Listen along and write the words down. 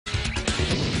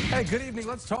Hey, good evening.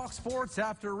 Let's talk sports.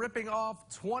 After ripping off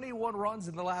 21 runs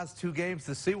in the last two games,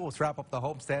 the Seawolves wrap up the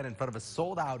homestand in front of a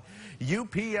sold-out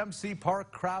UPMC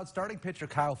Park crowd. Starting pitcher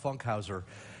Kyle Funkhauser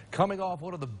coming off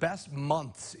one of the best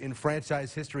months in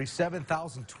franchise history,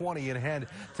 7,020 in hand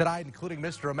tonight, including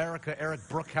Mr. America Eric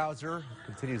Brookhauser,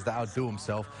 continues to outdo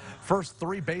himself. First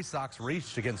three base knocks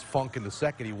reached against Funk in the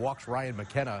second. He walks Ryan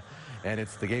McKenna, and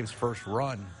it's the game's first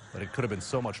run. But it could have been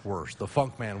so much worse. The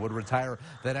Funk man would retire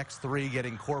the next three,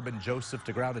 getting Corbin Joseph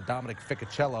to ground and Dominic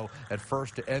Ficacello at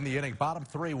first to end the inning. Bottom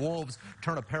three, Wolves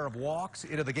turn a pair of walks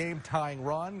into the game-tying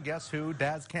run. Guess who?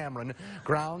 Daz Cameron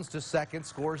grounds to second,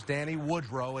 scores Danny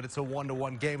Woodrow, and it's a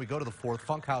 1-1 game. We go to the fourth.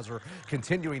 Funkhauser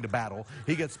continuing to battle.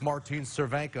 He gets Martin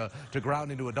Cervenka to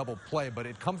ground into a double play, but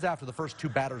it comes after the first two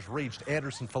batters reached.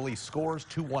 Anderson Felice scores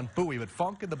 2-1 Bowie, but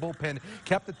Funk in the bullpen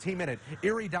kept the team in it.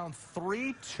 Erie down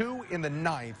 3-2 in the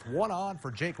ninth. One on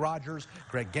for Jake Rogers.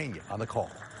 Greg Gagne on the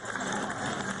call.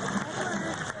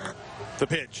 The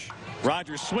pitch.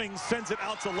 Rogers swings, sends it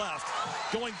out to left.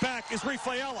 Going back is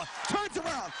Rafaela. Turns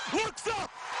around, looks up.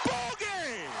 Ball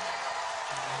game!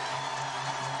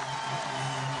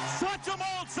 Such a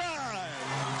ball time.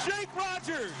 Jake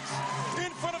Rogers,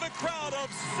 in front of a crowd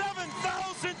of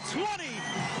 7,020,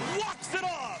 walks it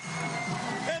off.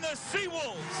 And the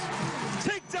Seawolves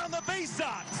take down the Bay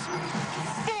Sox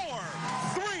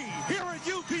 4-3 here at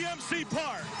UPMC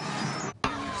Park.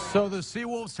 So the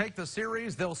Seawolves take the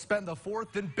series. They'll spend the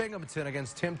fourth in Binghamton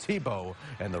against Tim Tebow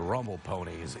and the Rumble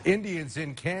Ponies. Indians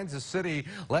in Kansas City.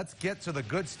 Let's get to the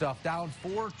good stuff. Down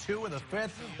 4-2 in the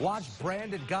fifth. Watch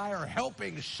Brandon Geyer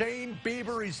helping Shane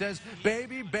Bieber. He says,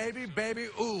 baby, baby, baby,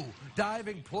 ooh.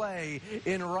 Diving play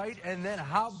in right. And then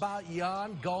how about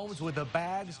Yan Gomes with the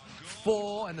bags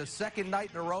full? And the second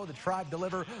night in a row, the Tribe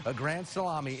deliver a grand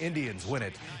salami. Indians win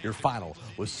it. Your final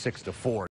was 6-4.